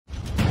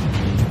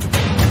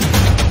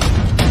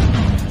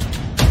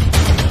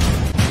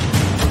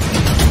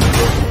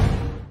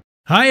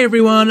Hi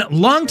everyone,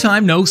 long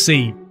time no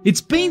see.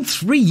 It's been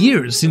 3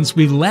 years since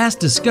we last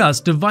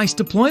discussed device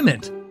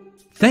deployment.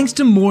 Thanks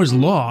to Moore's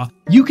Law,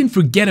 you can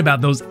forget about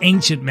those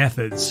ancient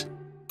methods.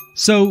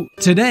 So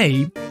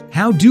today,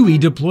 how do we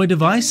deploy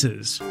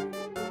devices?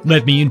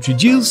 Let me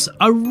introduce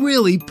a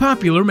really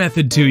popular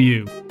method to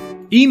you.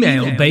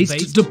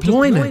 Email-based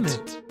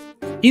deployment.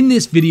 In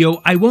this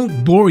video, I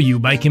won't bore you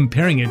by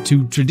comparing it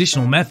to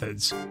traditional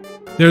methods.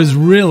 There's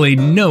really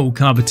no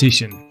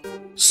competition.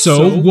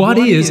 So what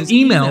is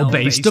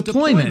email-based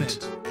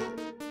deployment?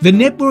 The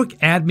network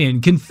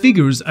admin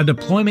configures a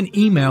deployment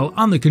email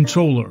on the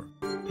controller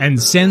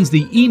and sends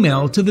the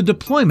email to the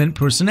deployment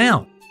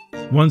personnel.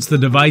 Once the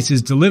device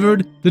is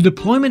delivered, the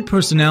deployment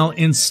personnel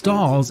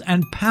installs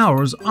and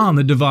powers on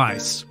the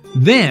device.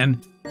 Then,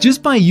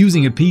 just by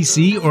using a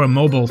PC or a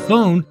mobile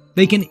phone,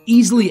 they can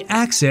easily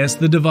access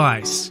the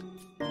device.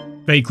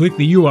 They click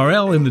the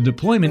URL in the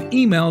deployment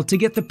email to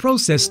get the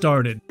process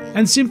started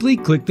and simply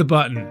click the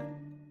button.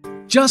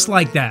 Just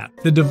like that,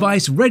 the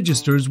device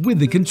registers with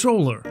the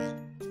controller.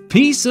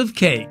 Piece of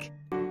cake.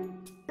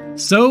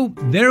 So,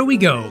 there we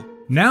go.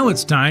 Now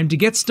it's time to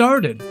get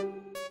started.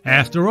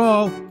 After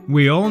all,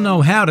 we all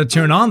know how to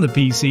turn on the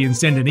PC and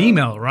send an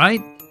email,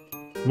 right?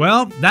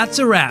 Well, that's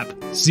a wrap.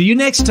 See you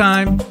next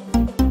time.